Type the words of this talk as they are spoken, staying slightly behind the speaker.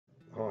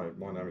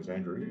My name is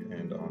Andrew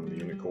and I'm the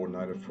unit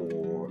coordinator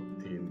for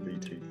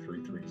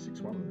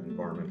ENVT3361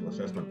 Environmental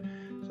Assessment.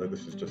 So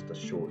this is just a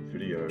short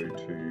video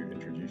to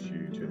introduce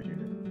you to the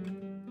unit.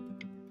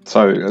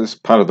 So as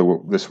part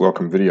of this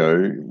welcome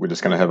video, we're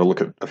just going to have a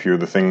look at a few of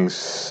the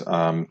things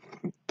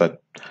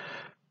that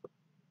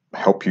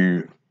help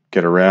you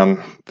get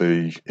around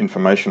the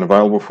information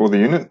available for the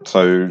unit.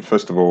 So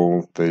first of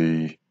all,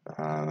 the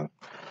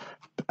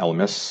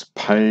LMS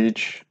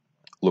page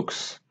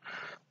looks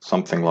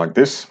something like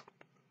this,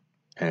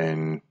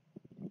 and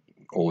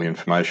all the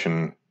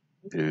information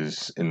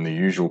is in the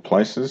usual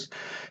places.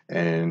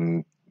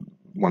 And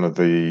one of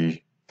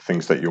the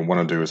things that you'll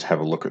want to do is have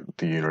a look at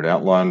the unit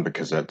outline,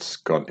 because that's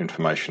got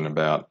information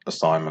about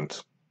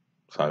assignments,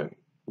 so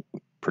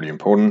pretty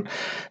important.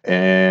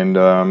 And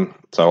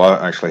so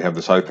I actually have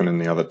this open in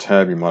the other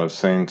tab you might have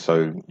seen.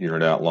 So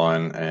unit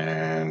outline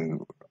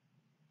and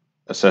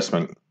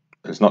assessment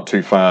is not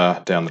too far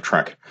down the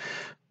track,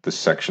 this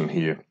section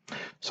here.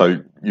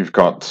 So you've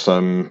got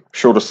some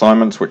short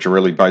assignments which are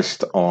really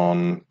based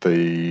on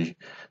the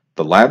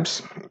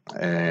labs,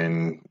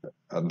 and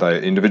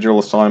they're individual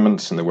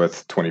assignments, and they're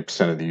worth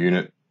 20% of the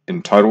unit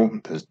in total.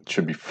 There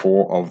should be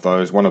 4 of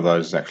those. One of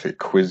those is actually a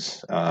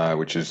quiz,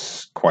 which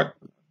is quite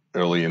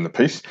early in the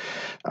piece.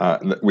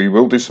 We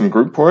will do some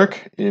group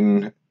work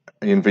in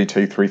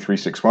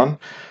ENVT3361.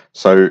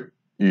 So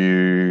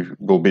you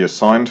will be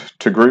assigned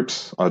to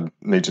groups. I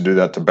need to do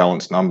that to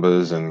balance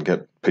numbers and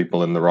get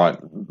people in the right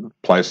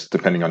place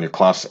depending on your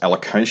class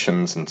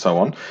allocations and so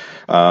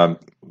on.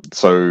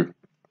 So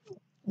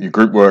your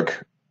group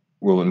work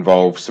will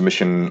involve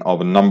submission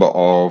of a number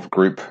of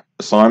group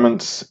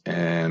assignments,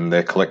 and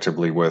they're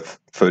collectively worth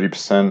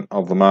 30%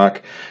 of the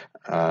mark.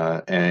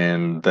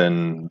 And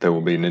then there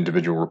will be an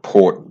individual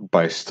report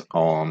based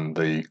on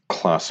the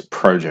class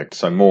project.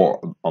 So more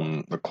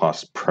on the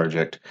class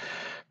project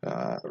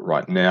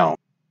right now.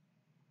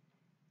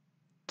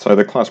 So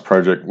the class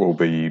project will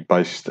be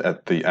based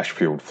at the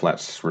Ashfield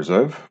Flats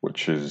Reserve,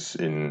 which is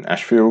in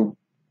Ashfield,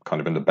 kind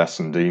of in the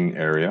Bassendean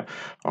area.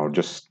 I'll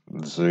just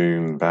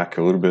zoom back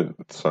a little bit.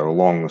 So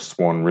along the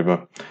Swan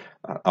River,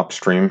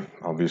 upstream,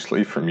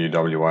 obviously, from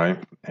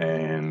UWA,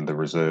 and the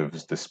reserve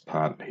is this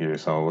part here.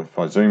 So if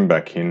I zoom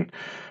back in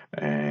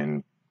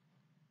and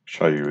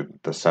show you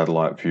the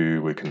satellite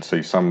view, we can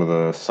see some of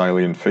the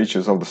salient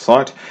features of the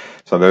site.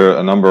 So there are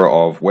a number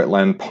of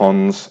wetland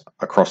ponds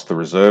across the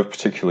reserve,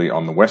 particularly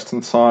on the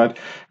western side,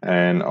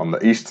 and on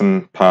the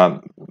eastern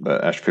part, the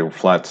Ashfield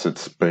Flats,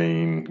 it's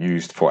been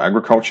used for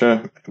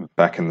agriculture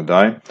back in the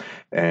day,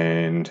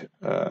 and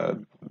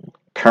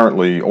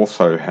currently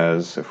also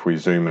has, if we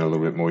zoom in a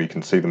little bit more, you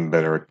can see them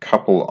better, a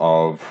couple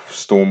of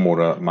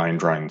stormwater main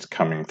drains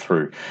coming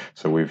through.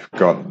 So we've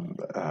got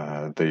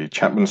the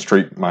Chapman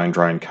Street main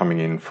drain coming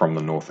in from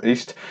the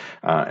northeast,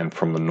 and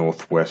from the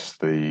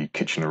northwest the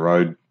Kitchener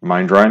Road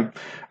main drain.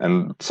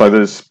 And so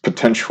there's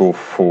potential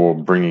for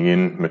bringing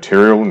in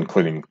material,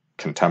 including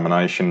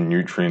contamination,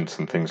 nutrients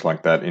and things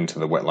like that, into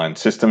the wetland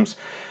systems,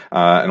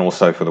 and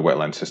also for the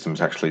wetland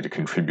systems actually to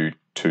contribute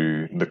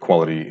to the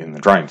quality in the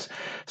drains.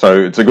 So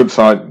it's a good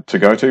site to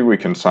go to. We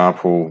can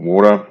sample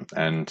water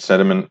and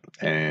sediment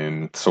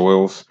and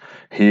soils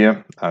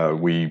here.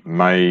 We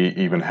may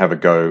even have a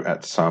go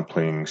at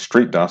sampling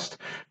street dust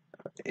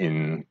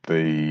in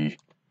the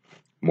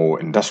more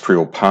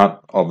industrial part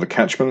of the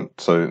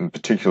catchment. So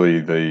particularly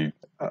the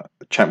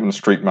Chapman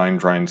Street main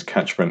drains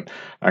catchment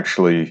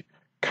actually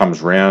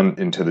comes round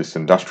into this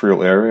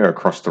industrial area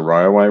across the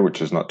railway,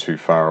 which is not too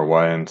far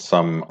away, and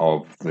some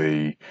of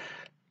the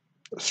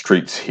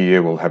streets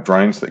here will have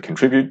drains that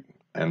contribute,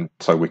 and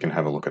so we can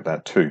have a look at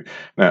that too.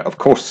 Now, of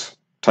course,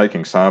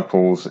 taking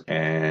samples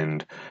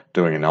and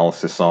doing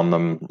analysis on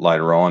them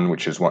later on,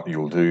 which is what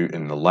you'll do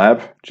in the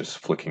lab, just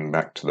flicking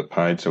back to the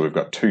page. So we've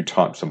got 2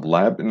 types of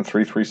lab in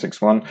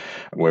 3361,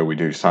 where we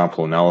do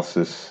sample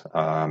analysis,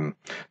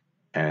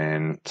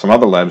 and some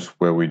other labs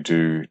where we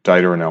do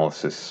data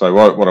analysis. So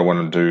what I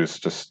want to do is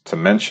just to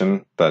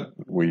mention that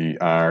we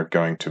are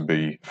going to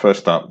be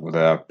first up with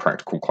our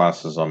practical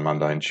classes on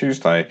Monday and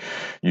Tuesday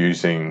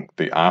using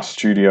the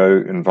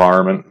RStudio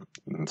environment.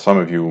 And some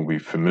of you will be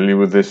familiar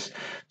with this,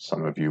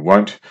 some of you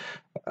won't,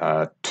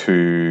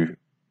 to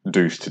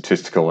do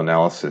statistical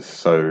analysis.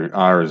 So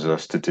R is a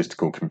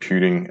statistical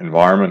computing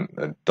environment.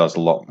 It does a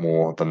lot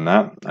more than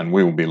that, and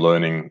we will be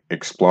learning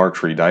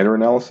exploratory data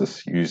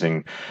analysis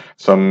using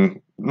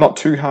some not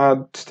too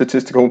hard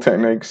statistical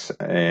techniques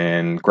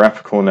and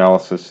graphical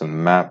analysis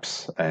and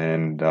maps,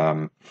 and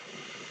a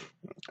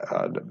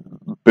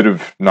bit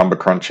of number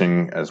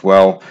crunching as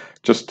well,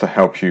 just to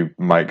help you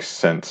make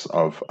sense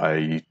of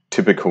a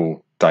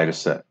typical data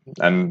set.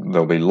 And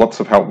there'll be lots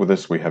of help with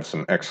this. We have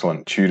some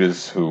excellent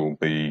tutors who will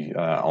be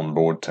on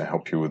board to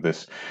help you with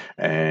this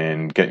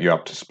and get you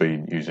up to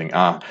speed using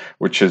R,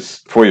 which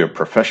is, for your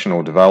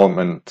professional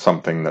development,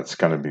 something that's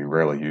going to be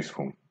really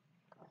useful.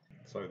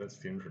 So that's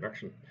the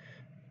introduction.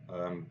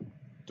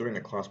 Doing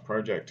a class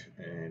project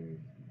and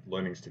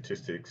learning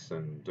statistics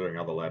and doing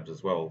other labs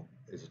as well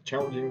is a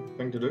challenging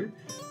thing to do,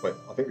 but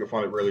I think you'll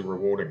find it really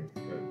rewarding.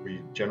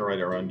 We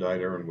generate our own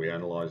data and we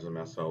analyse them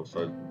ourselves,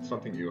 so it's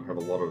something you have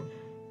a lot of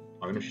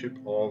ownership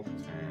of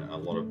and a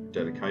lot of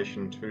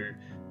dedication to,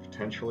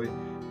 potentially,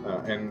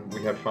 and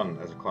we have fun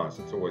as a class.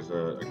 It's always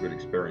a good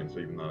experience,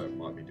 even though it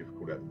might be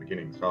difficult at the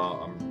beginning. So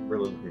I'm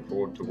really looking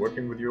forward to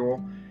working with you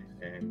all,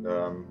 and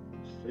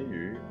see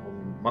you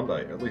on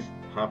Monday, at least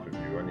half of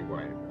you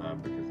anyway,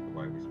 because of the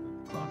way we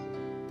split the classes.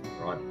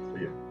 Right,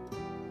 see you.